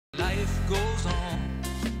goes on,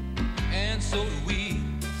 and so do we.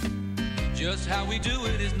 Just how we do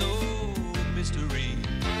it is no mystery.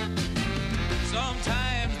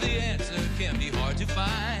 Sometimes the answer can be hard to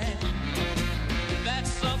find. That's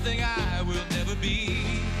something I will never be.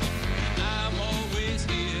 I'm always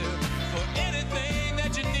here for anything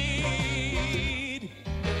that you need.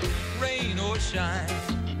 Rain or shine,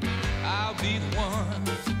 I'll be the one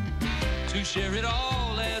to share it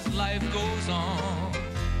all as life goes on.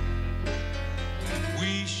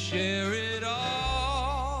 We share it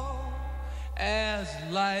all as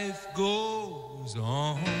life goes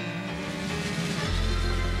on.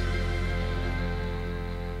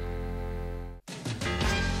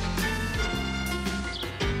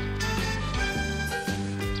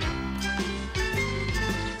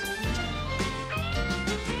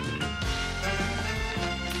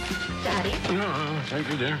 Daddy? No, thank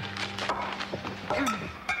you, dear.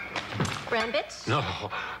 Brambits? No.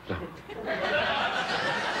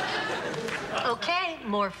 Okay,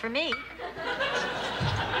 more for me.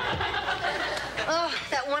 Oh,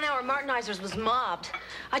 that 1 hour Martinizers was mobbed.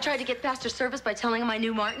 I tried to get faster service by telling him I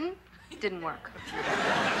knew Martin. It didn't work.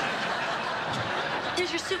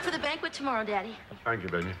 Here's your suit for the banquet tomorrow, Daddy. Thank you,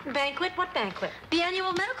 baby. Banquet? What banquet? The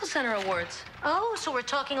annual Medical Center Awards. Oh, so we're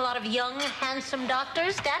talking a lot of young, handsome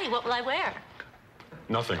doctors? Daddy, what will I wear?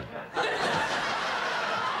 Nothing.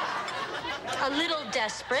 A little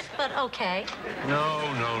desperate, but okay. No.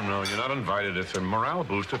 You're not invited. It's a morale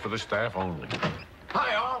booster for the staff only.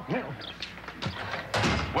 Hi, all.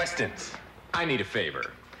 Westons, I need a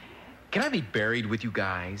favor. Can I be buried with you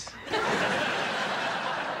guys?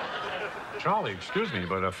 Charlie, excuse me,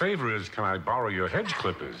 but a favor is, can I borrow your hedge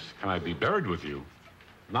clippers? Can I be buried with you?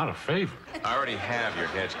 Not a favor. I already have your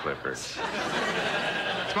hedge clippers.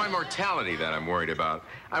 It's my mortality that I'm worried about.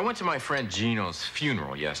 I went to my friend Gino's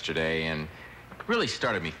funeral yesterday, and it really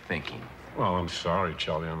started me thinking. Well, I'm sorry,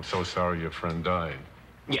 Charlie. I'm so sorry your friend died.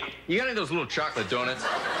 Yeah. You got any of those little chocolate donuts?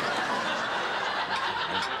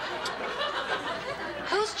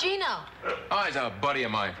 Who's Gino? Oh, he's a buddy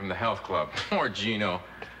of mine from the health club. Poor Gino.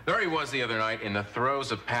 There he was the other night in the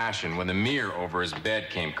throes of passion when the mirror over his bed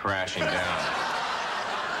came crashing down.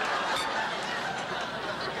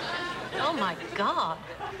 Oh, my God.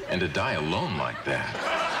 And to die alone like that.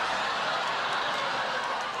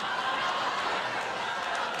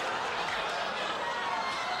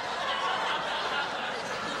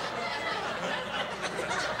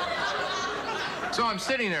 So I'm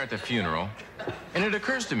sitting there at the funeral, and it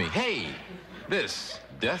occurs to me, hey, this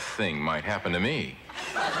death thing might happen to me.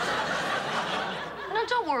 No,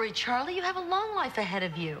 don't worry, Charlie. You have a long life ahead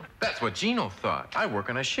of you. That's what Gino thought. I work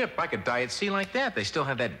on a ship. I could die at sea like that. They still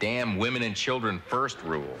have that damn women and children first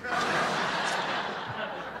rule.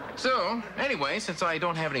 So, anyway, since I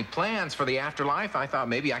don't have any plans for the afterlife, I thought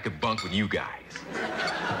maybe I could bunk with you guys.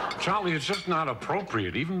 Charlie, it's just not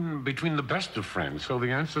appropriate, even between the best of friends. So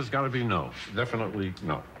the answer's got to be no. Definitely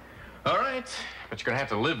no. All right, but you're going to have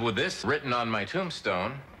to live with this written on my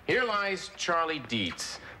tombstone. Here lies Charlie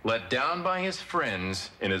Dietz, let down by his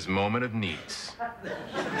friends in his moment of needs.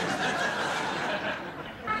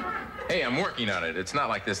 Hey, I'm working on it. It's not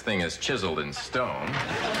like this thing is chiseled in stone.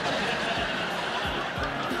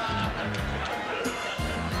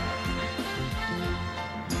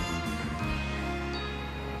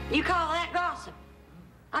 You call that gossip?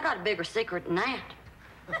 I got a bigger secret than that.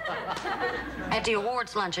 At the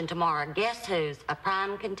awards luncheon tomorrow, guess who's a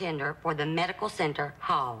prime contender for the Medical Center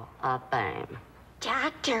Hall of Fame?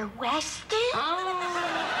 Dr. Weston? Oh.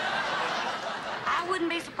 I wouldn't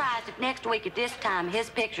be surprised if next week at this time his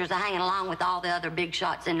pictures are hanging along with all the other big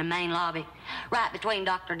shots in the main lobby, right between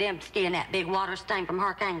Dr. Dembski and that big water stain from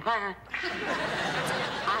Hurricane Clyde.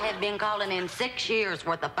 I have been calling in 6 years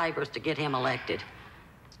worth of favors to get him elected.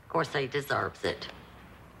 Of course, he deserves it.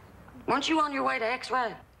 Weren't you on your way to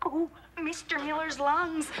X-ray? Oh, Mr. Miller's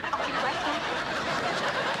lungs. I'll be right back.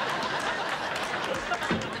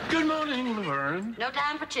 Good morning, Laverne. No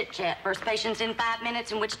time for chit-chat. First patient's in 5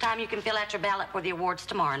 minutes, in which time you can fill out your ballot for the awards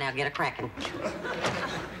tomorrow. Now get a cracking.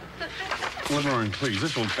 Laverne, please,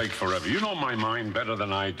 this will take forever. You know my mind better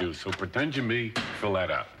than I do, so pretend you me, fill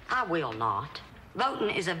that out. I will not. Voting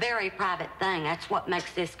is a very private thing. That's what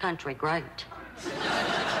makes this country great.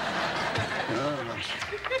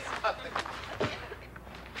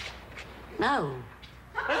 No.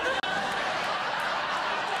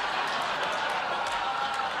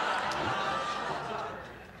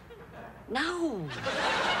 No.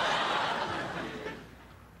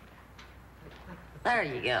 There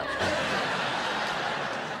you go.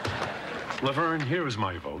 Laverne, here is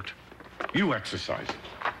my vote. You exercise it.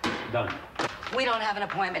 Done. We don't have an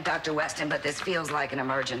appointment, Dr. Weston, but this feels like an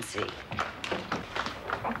emergency.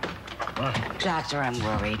 What? Doctor, I'm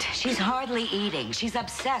worried. She's hardly eating. She's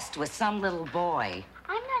obsessed with some little boy.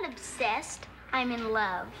 I'm not obsessed. I'm in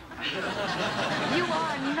love. You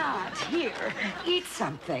are not. Here, eat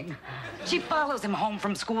something. She follows him home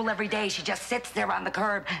from school every day. She just sits there on the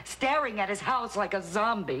curb, staring at his house like a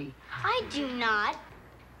zombie. I do not.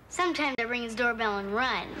 Sometimes I ring his doorbell and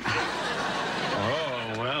run.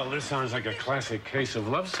 Oh, well, this sounds like a classic case of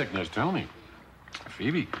lovesickness. Tell me,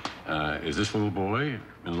 Phoebe, is this little boy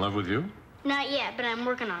in love with you? Not yet, but I'm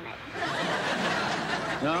working on it.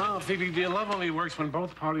 No, Phoebe, dear, love only works when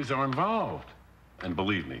both parties are involved. And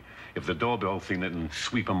believe me, if the doorbell thing didn't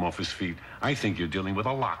sweep him off his feet, I think you're dealing with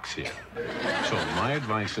a lox here. So my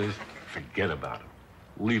advice is, forget about him.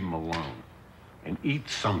 Leave him alone. And eat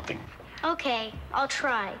something. Okay, I'll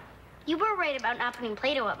try. You were right about not putting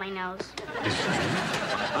Play-Doh up my nose.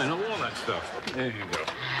 I know all that stuff. There you go.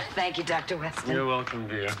 Thank you, Dr. Weston. You're welcome,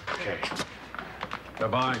 dear. Okay.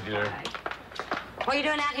 Bye-bye, dear. What are you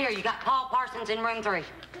doing out here? You got Paul Parsons in room 3.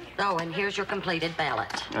 Oh, and here's your completed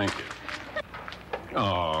ballot. Thank you.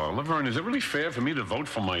 Oh, Laverne, is it really fair for me to vote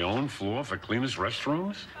for my own floor for cleanest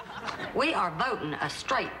restrooms? We are voting a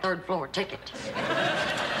straight third-floor ticket.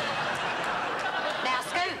 Now,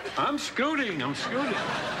 scoot. I'm scooting.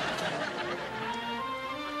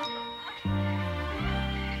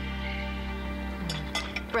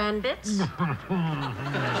 Brand bits?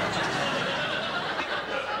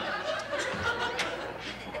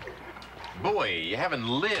 Boy, you haven't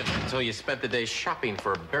lived until you spent the day shopping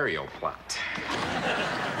for a burial plot.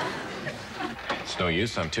 It's no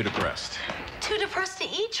use, I'm too depressed. Too depressed to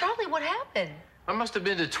eat? Charlie, what happened? I must have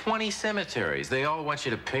been to 20 cemeteries. They all want you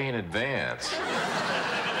to pay in advance.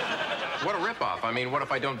 What a ripoff. I mean, what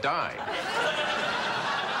if I don't die?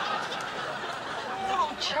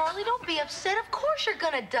 Oh, Charlie, don't be upset. Of course you're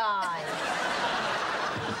gonna die.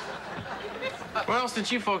 Well,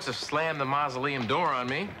 since you folks have slammed the mausoleum door on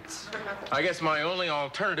me, I guess my only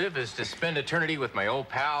alternative is to spend eternity with my old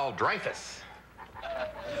pal, Dreyfus.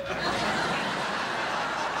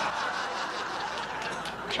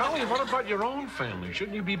 Charlie, what about your own family?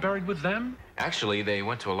 Shouldn't you be buried with them? Actually, they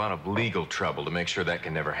went to a lot of legal trouble to make sure that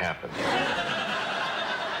can never happen.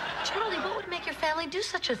 Charlie, what would make your family do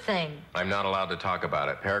such a thing? I'm not allowed to talk about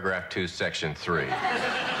it. Paragraph 2, Section 3.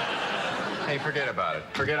 Hey, forget about it.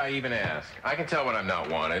 Forget I even asked. I can tell when I'm not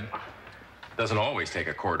wanted. Doesn't always take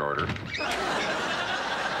a court order.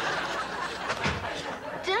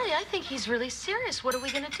 Daddy, I think he's really serious. What are we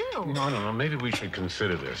gonna do? No. Maybe we should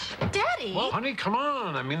consider this. Daddy! Well, honey, come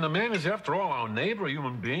on. I mean, the man is, after all, our neighbor, a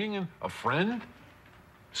human being, and a friend.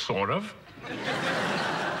 Sort of.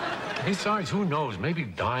 Besides, who knows? Maybe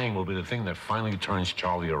dying will be the thing that finally turns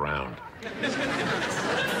Charlie around.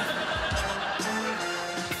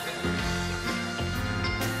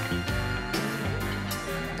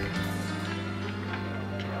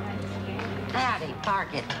 Howdy,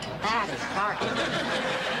 park it. Howdy, park it.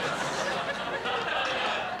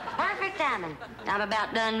 Perfect timing. I'm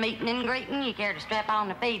about done meeting and greeting. You care to strap on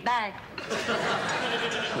the feed bag?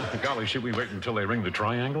 Golly, should we wait until they ring the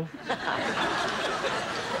triangle?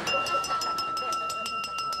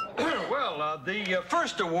 Well, the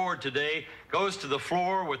first award today goes to the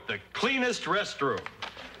floor with the cleanest restroom.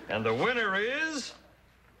 And the winner is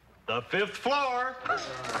the 5th floor.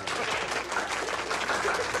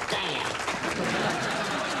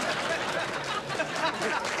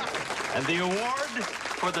 And the award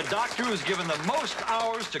for the doctor who's given the most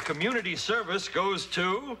hours to community service goes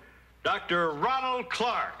to Dr. Ronald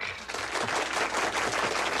Clark.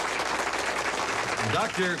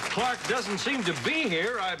 Dr. Clark doesn't seem to be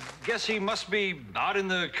here. I guess he must be out in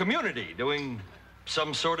the community doing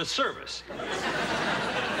some sort of service.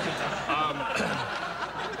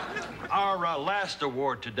 Our last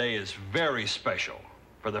award today is very special.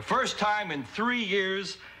 For the first time in 3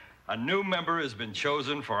 years, a new member has been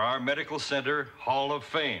chosen for our Medical Center Hall of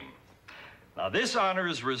Fame. Now, this honor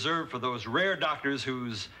is reserved for those rare doctors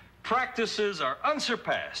whose practices are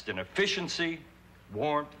unsurpassed in efficiency,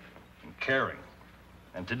 warmth, and caring.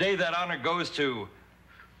 And today that honor goes to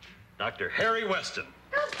Dr. Harry Weston.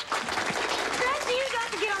 Francie, you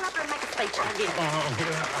got to get on up there and make a speech. I'll get it.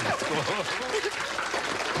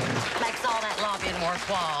 Makes all that lobbying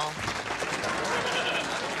worthwhile.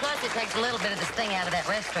 Plus, it takes a little bit of the sting out of that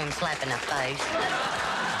restroom slap in the face.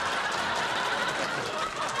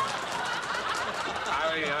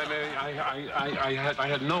 I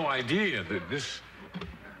had no idea that this.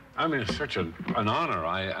 I mean, it's such an honor.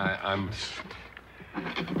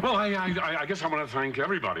 Well, I guess I want to thank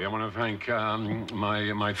everybody. I want to thank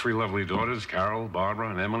my 3 lovely daughters, Carol, Barbara,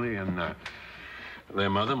 and Emily, and their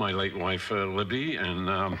mother, my late wife, Libby,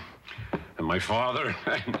 and my father,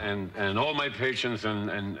 and all my patients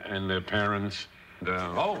and their parents.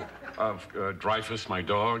 Dreyfus, my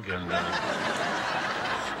dog, and...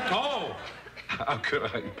 Oh! How could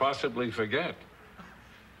I possibly forget?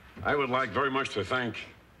 I would like very much to thank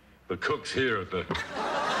the cooks here at the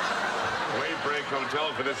Waybreak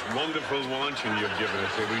Hotel for this wonderful luncheon you've given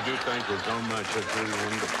us. We do thank you so much. It's really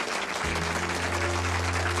wonderful.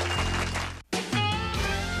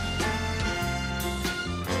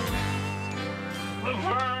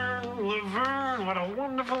 Laverne, what a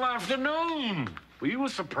wonderful afternoon. Were you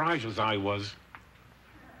as surprised as I was?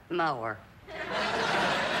 More.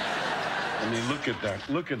 I mean, look at that.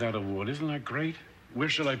 Look at that award. Isn't that great? Where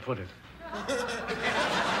should I put it?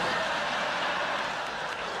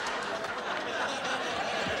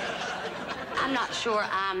 I'm not sure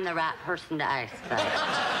I'm the right person to ask that.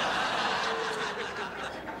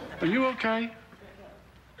 Are you okay?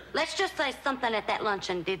 Let's just say something at that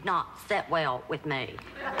luncheon did not sit well with me.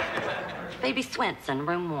 Phoebe Swenson,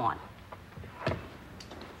 room 1.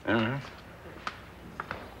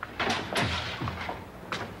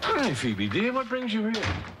 Hi, Phoebe, dear. What brings you here?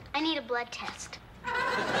 I need a blood test.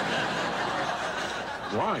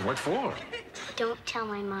 Why? What for? Don't tell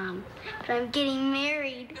my mom, but I'm getting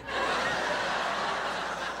married.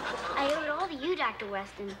 I owe it all to you, Dr.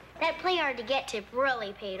 Weston. That play hard to get tip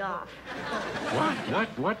really paid off.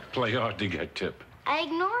 What play hard to get tip? I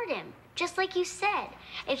ignored him, just like you said.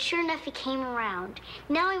 And sure enough, he came around.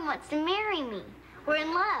 Now he wants to marry me. We're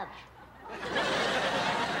in love.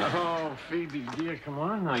 Oh, Phoebe, dear, come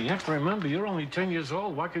on now. You have to remember, you're only 10 years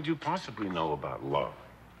old. What could you possibly know about love?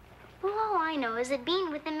 Well, all I know is that being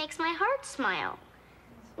with him makes my heart smile.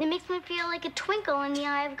 It makes me feel like a twinkle in the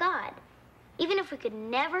eye of God. Even if we could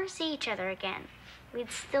never see each other again, we'd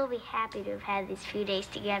still be happy to have had these few days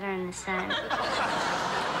together in the sun.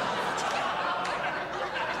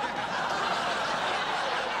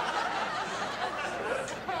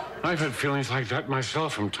 I've had feelings like that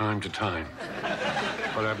myself from time to time.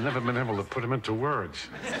 But I've never been able to put them into words.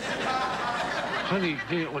 Honey,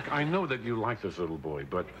 dear, look, I know that you like this little boy,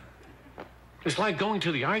 but it's like going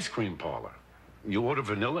to the ice cream parlor. You order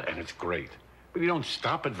vanilla, and it's great. But you don't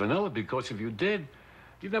stop at vanilla, because if you did,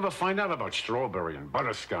 you'd never find out about strawberry and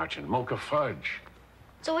butterscotch and mocha fudge.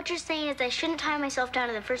 So what you're saying is I shouldn't tie myself down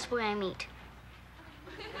to the first boy I meet.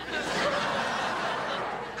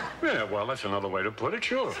 Yeah, well, that's another way to put it,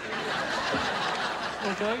 sure.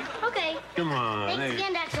 Okay? Okay. Come on. Thanks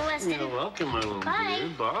again, Dr. Weston. You're welcome, my little Bye. dear.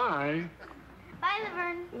 Bye. Bye,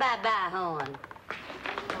 Laverne. Bye-bye, hon.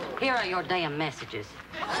 Here are your damn messages.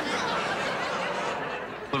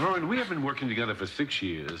 Laverne, we have been working together for 6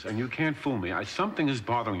 years, and you can't fool me. Something is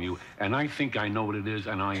bothering you, and I think I know what it is,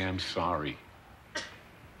 and I am sorry.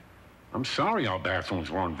 I'm sorry our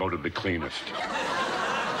bathrooms weren't voted the cleanest.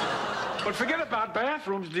 But forget about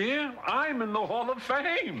bathrooms, dear. I'm in the Hall of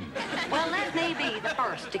Fame. Well, let me be the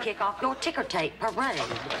first to kick off your ticker tape parade.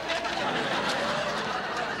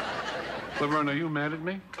 Laverne, are you mad at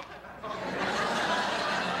me?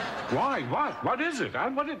 Why? What? What is it?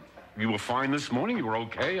 You were fine this morning? You were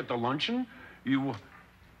okay at the luncheon?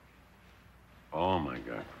 Oh, my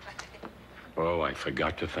God. Oh, I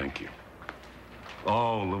forgot to thank you.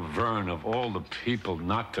 Oh, Laverne, of all the people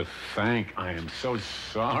not to thank, I am so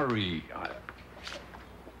sorry.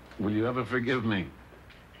 Will you ever forgive me?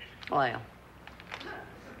 Well,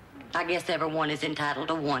 I guess everyone is entitled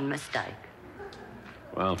to one mistake.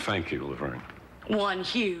 Well, thank you, Laverne. One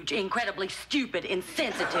huge, incredibly stupid,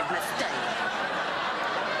 insensitive mistake.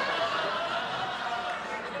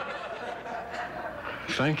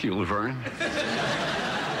 Thank you, Laverne.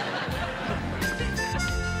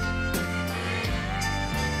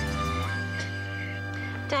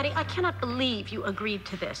 Daddy, I cannot believe you agreed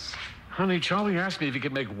to this. Honey, Charlie asked me if he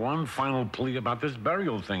could make one final plea about this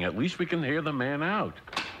burial thing. At least we can hear the man out.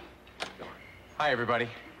 Hi, everybody.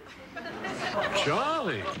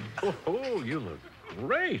 Charlie! Oh, you look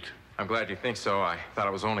great. I'm glad you think so. I thought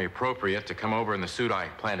it was only appropriate to come over in the suit I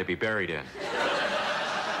plan to be buried in.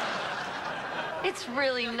 It's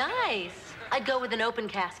really nice. I'd go with an open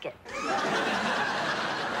casket.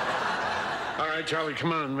 All right, Charlie,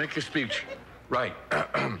 come on, make your speech. Right.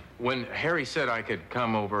 When Harry said I could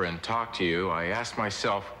come over and talk to you, I asked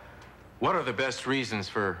myself, what are the best reasons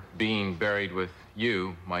for being buried with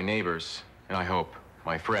you, my neighbors, and I hope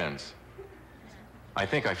my friends? I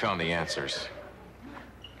think I found the answers.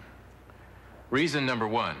 Reason number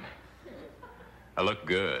 1, I look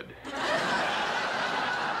good.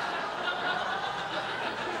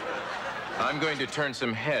 I'm going to turn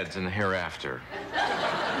some heads in the hereafter.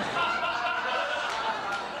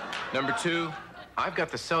 Number 2, I've got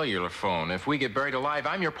the cellular phone. If we get buried alive,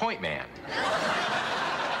 I'm your point man.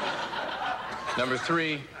 Number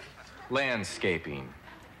 3, landscaping.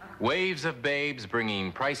 Waves of babes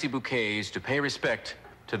bringing pricey bouquets to pay respect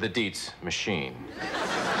to the Dietz machine.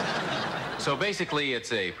 So basically,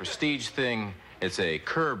 it's a prestige thing. It's a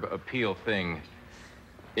curb appeal thing.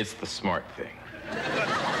 It's the smart thing.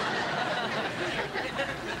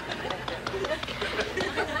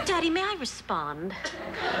 Daddy, may I respond?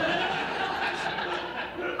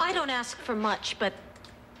 I don't ask for much, but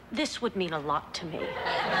this would mean a lot to me.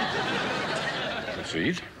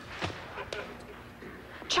 Proceed.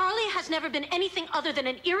 Charlie has never been anything other than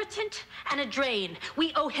an irritant and a drain.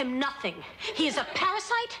 We owe him nothing. He is a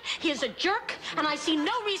parasite, he is a jerk, and I see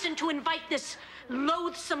no reason to invite this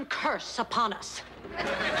loathsome curse upon us.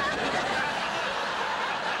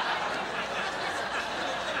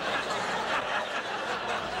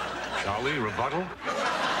 Charlie, rebuttal?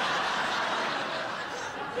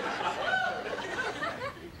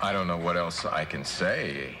 I don't know what else I can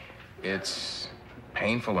say. It's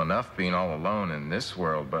painful enough being all alone in this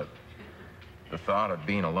world, but the thought of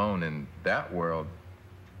being alone in that world...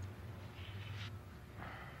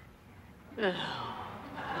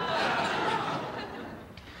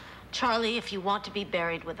 Charlie, if you want to be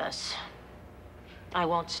buried with us, I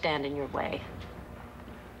won't stand in your way.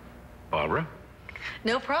 Barbara?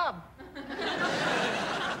 No problem.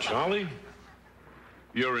 Charlie?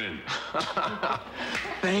 You're in.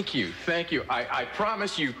 Thank you, thank you. I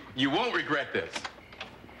promise you, you won't regret this.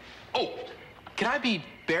 Oh, can I be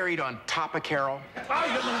buried on top of Carol?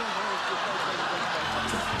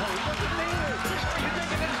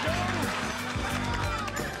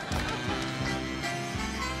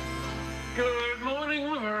 Good morning,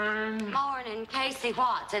 Laverne. Morning. Casey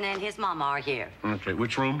Watson and his mama are here. Okay,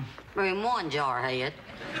 which room? Room 1, Jarhead.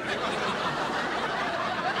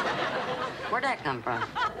 Where'd that come from?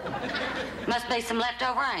 Must be some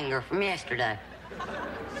leftover anger from yesterday.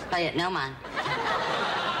 Pay it no mind.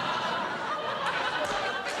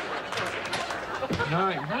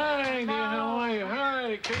 Hi, dear, how are you?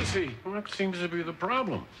 Hi, Casey. What seems to be the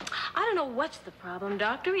problem? I don't know what's the problem,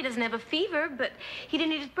 Doctor. He doesn't have a fever, but he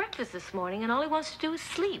didn't eat his breakfast this morning, and all he wants to do is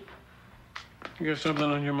sleep. You got something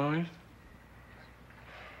on your mind?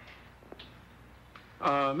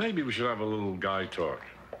 Maybe we should have a little guy talk.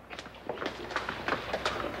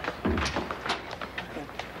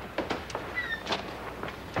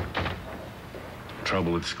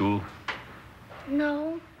 Trouble at school?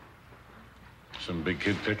 No. Some big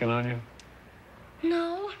kid picking on you?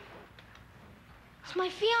 No. It's my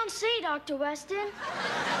fiancée, Dr. Weston.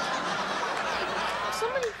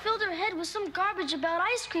 Somebody filled her head with some garbage about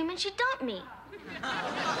ice cream and she dumped me.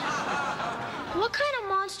 What kind of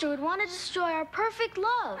monster would want to destroy our perfect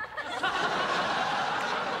love?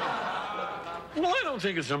 Well, I don't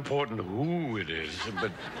think it's important who it is,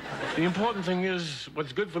 but the important thing is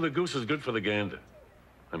what's good for the goose is good for the gander.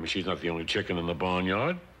 I mean, she's not the only chicken in the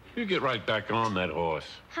barnyard. You get right back on that horse.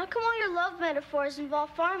 How come all your love metaphors involve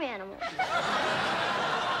farm animals?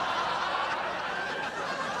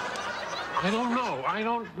 I don't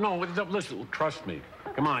know. Listen, trust me.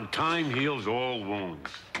 Come on, time heals all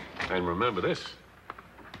wounds. And remember this.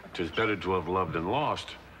 'Tis better to have loved and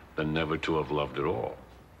lost than never to have loved at all.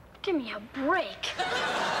 Give me a break.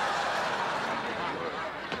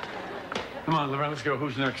 Come on, Laverne, let's go.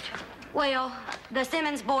 Who's next? Well, the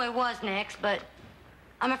Simmons boy was next, but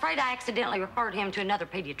I'm afraid I accidentally referred him to another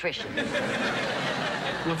pediatrician.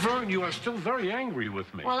 Laverne, you are still very angry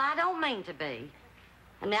with me. Well, I don't mean to be.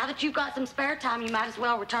 And now that you've got some spare time, you might as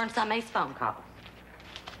well return some of his phone calls.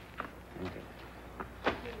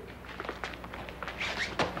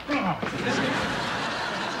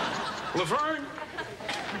 Laverne,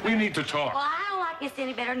 we need to talk. Well, I don't like this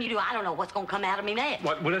any better than you do. I don't know what's going to come out of me next.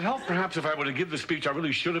 What, would it help perhaps if I were to give the speech I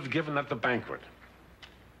really should have given at the banquet?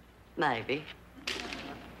 Maybe.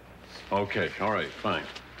 Okay, all right, fine.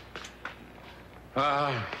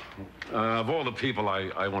 Of all the people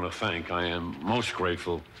I want to thank, I am most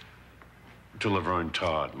grateful to Laverne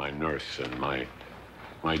Todd, my nurse and my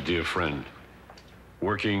dear friend.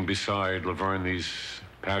 Working beside Laverne these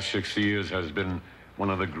past 60 years has been one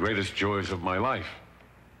of the greatest joys of my life.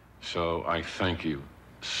 So I thank you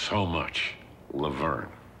so much, Laverne.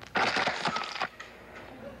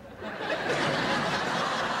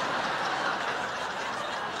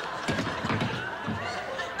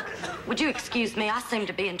 Would you excuse me? I seem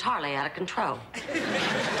to be entirely out of control.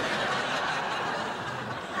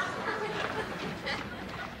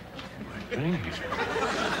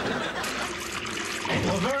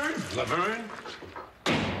 Laverne,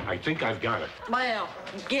 I think I've got it. Well,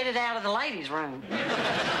 get it out of the ladies' room.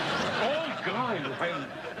 Oh, God,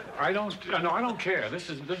 I don't care. This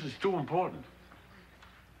is too important.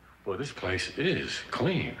 Boy, this place is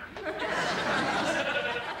clean.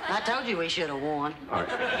 I told you we should have won. All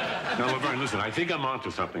right. Now, Laverne, listen, I think I'm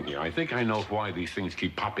onto something here. I think I know why these things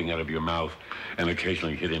keep popping out of your mouth and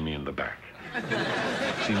occasionally hitting me in the back.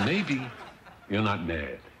 See, maybe you're not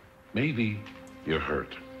mad. Maybe you're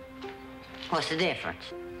hurt. What's the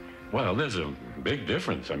difference? Well, there's a big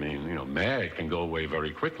difference. I mean, you know, mad can go away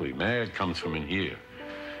very quickly. Mad comes from in here.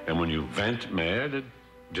 And when you vent mad, it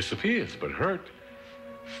disappears. But hurt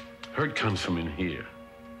comes from in here.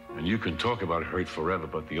 And you can talk about hurt forever,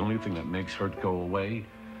 but the only thing that makes hurt go away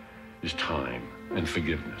is time and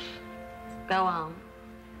forgiveness. Go on.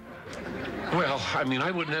 Well, I mean,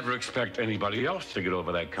 I would never expect anybody else to get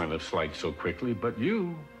over that kind of slight so quickly, but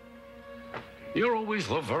you're always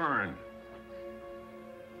Laverne.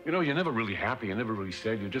 You know, you're never really happy, you're never really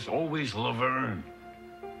sad, you're just always Laverne.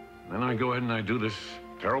 Then I go ahead and I do this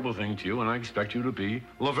terrible thing to you, and I expect you to be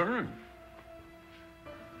Laverne.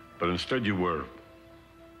 But instead you were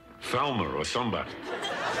Thelma or somebody.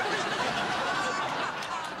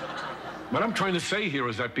 What I'm trying to say here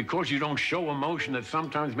is that because you don't show emotion, that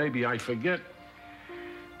sometimes maybe I forget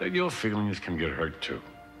that your feelings can get hurt too.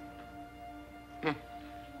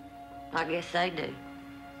 I guess they do.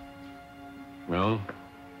 Well,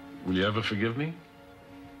 will you ever forgive me?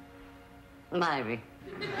 Maybe.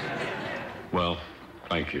 Well,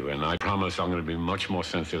 thank you, and I promise I'm going to be much more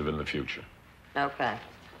sensitive in the future. Okay.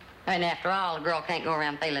 And after all, a girl can't go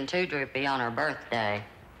around feeling too droopy on her birthday.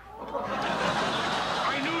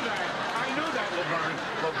 I knew that,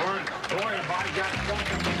 Laverne. Boy, have I got...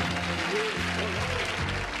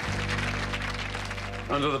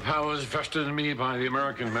 Under the powers vested in me by the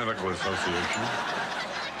American Medical Association,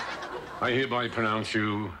 I hereby pronounce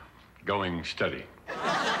you going steady.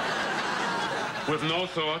 With no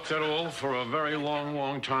thoughts at all for a very long,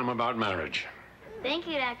 long time about marriage. Thank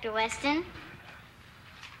you, Dr. Weston.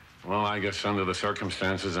 Well, I guess under the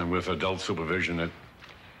circumstances and with adult supervision, it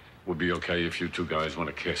would be okay if you two guys want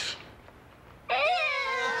to kiss.